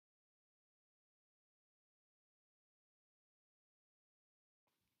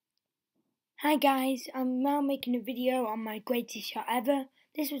Hi guys, I'm now making a video on my greatest shot ever.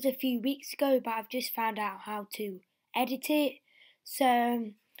 This was a few weeks ago, but I've just found out how to edit it.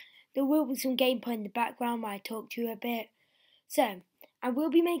 So there will be some gameplay in the background where I talk to you a bit. So I will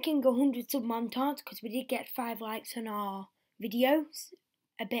be making 100 sub montage because we did get 5 likes on our videos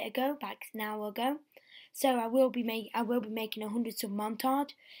a bit ago, like an hour ago. So I will be making 100 sub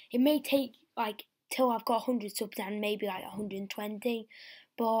montage. It may take like till I've got 100 subs and maybe like 120,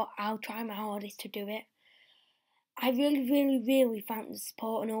 but I'll try my hardest to do it. I really thank the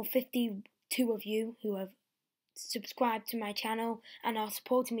support and all 52 of you who have subscribed to my channel and are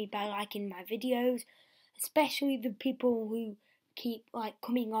supporting me by liking my videos, especially the people who keep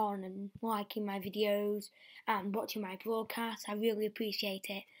coming on and liking my videos and watching my broadcasts. I really appreciate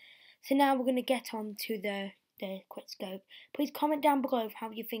it. So now we're going to get on to the quick scope. Please comment down below how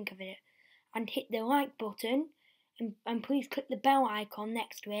you think of it and hit the like button and please click the bell icon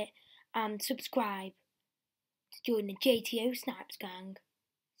next to it and subscribe to join the JTO Snipes gang.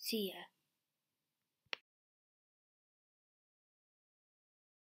 See ya.